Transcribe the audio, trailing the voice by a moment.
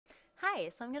Hi,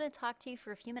 so I'm going to talk to you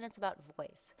for a few minutes about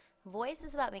voice. Voice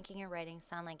is about making your writing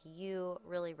sound like you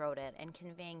really wrote it and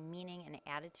conveying meaning and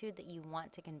attitude that you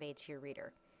want to convey to your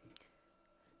reader.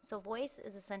 So, voice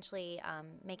is essentially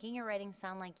making your writing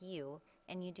sound like you,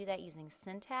 and you do that using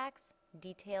syntax,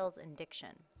 details, and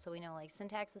diction. So, we know like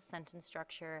syntax is sentence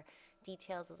structure,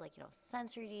 details is like,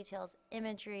 sensory details,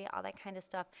 imagery, all that kind of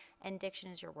stuff, and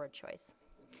diction is your word choice.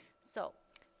 So,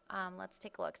 let's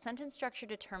take a look. Sentence structure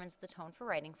determines the tone for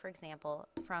writing. For example,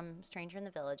 from Stranger in the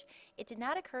Village, it did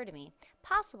not occur to me,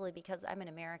 possibly because I'm an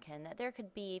American, that there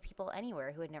could be people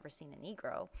anywhere who had never seen a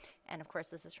Negro. And of course,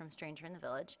 this is from Stranger in the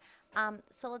Village.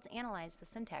 So let's analyze the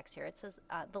syntax here. It says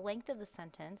the length of the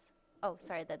sentence. Oh,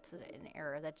 sorry, that's an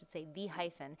error. That should say the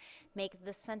hyphen. Make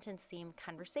the sentence seem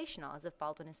conversational, as if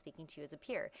Baldwin is speaking to you as a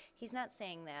peer. He's not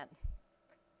saying that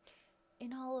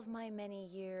in all of my many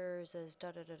years as da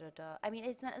da da da da. I mean,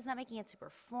 it's not making it super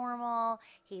formal.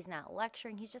 He's not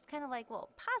lecturing. He's just kind of like, well,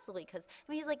 possibly because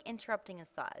I mean, he's like interrupting his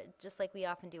thought, just like we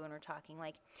often do when we're talking.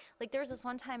 Like there was this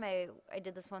one time I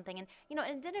did this one thing, and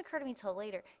and it didn't occur to me till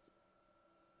later.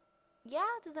 Yeah,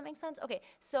 does that make sense? Okay,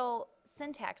 so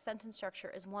syntax, sentence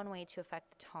structure, is one way to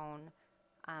affect the tone,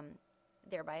 um,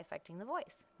 thereby affecting the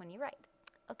voice when you write.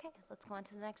 Okay, let's go on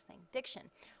to the next thing. Diction.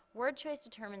 Word choice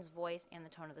determines voice and the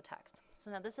tone of the text. So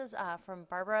now this is from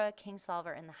Barbara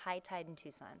Kingsolver in The High Tide in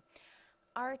Tucson.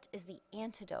 Art is the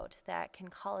antidote that can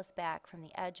call us back from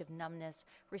the edge of numbness,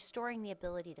 restoring the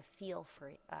ability to feel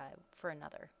for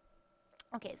another.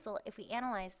 Okay, so if we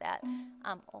analyze that,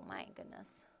 oh my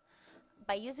goodness.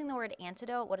 By using the word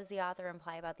antidote, what does the author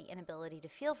imply about the inability to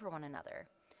feel for one another?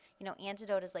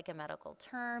 Antidote is like a medical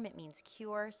term. It means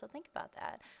cure. So think about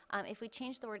that. If we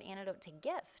change the word antidote to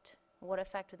gift, what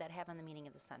effect would that have on the meaning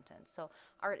of the sentence? So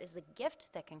art is the gift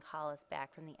that can call us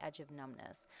back from the edge of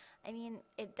numbness. I mean,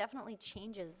 it definitely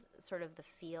changes sort of the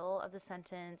feel of the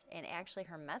sentence, and actually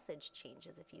her message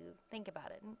changes if you think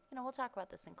about it. And, we'll talk about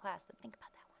this in class, but think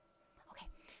about that one. Okay,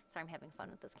 sorry, I'm having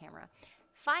fun with this camera.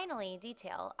 Finally,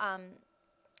 detail.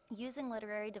 Using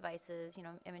literary devices,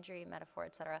 imagery, metaphor,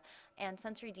 etc., and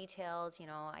sensory details,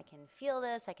 I can feel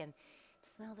this, I can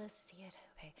smell this, see it.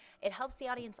 Okay. It helps the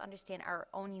audience understand our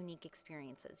own unique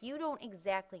experiences. You don't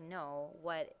exactly know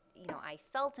what, I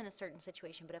felt in a certain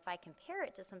situation, but if I compare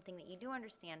it to something that you do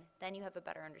understand, then you have a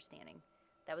better understanding.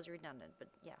 That was redundant, but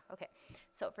yeah, okay.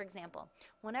 So, for example,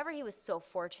 whenever he was so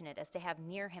fortunate as to have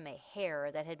near him a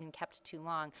hare that had been kept too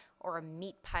long, or a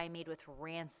meat pie made with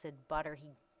rancid butter, he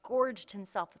gorged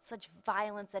himself with such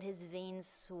violence that his veins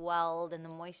swelled and the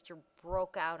moisture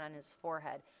broke out on his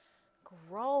forehead.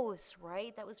 Gross,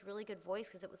 right? That was really good voice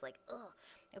because it was like, ugh.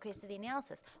 Okay, so the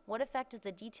analysis. What effect is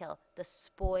the detail? The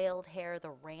spoiled hair,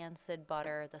 the rancid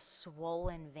butter, the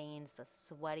swollen veins, the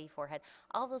sweaty forehead.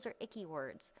 All those are icky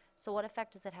words. So what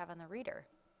effect does that have on the reader?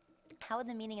 How would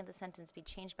the meaning of the sentence be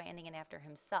changed by ending it after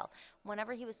himself?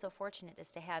 Whenever he was so fortunate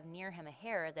as to have near him a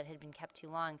hare that had been kept too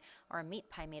long, or a meat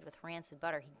pie made with rancid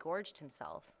butter, he gorged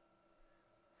himself.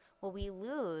 Well, we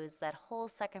lose that whole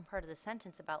second part of the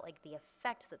sentence about like the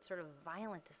effect, that sort of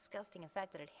violent, disgusting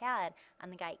effect that it had on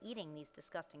the guy eating these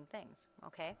disgusting things.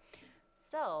 Okay,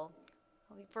 so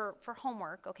for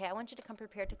homework, okay, I want you to come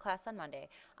prepared to class on Monday.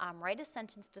 Write a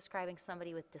sentence describing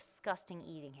somebody with disgusting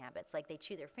eating habits, like they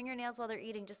chew their fingernails while they're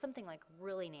eating, just something like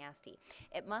really nasty.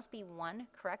 It must be one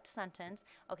correct sentence,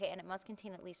 okay, and it must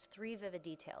contain at least 3 vivid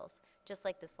details, just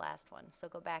like this last one. So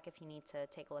go back if you need to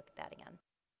take a look at that again.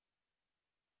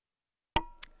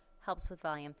 Helps with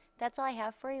volume. That's all I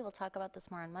have for you. We'll talk about this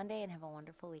more on Monday, and have a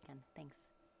wonderful weekend. Thanks.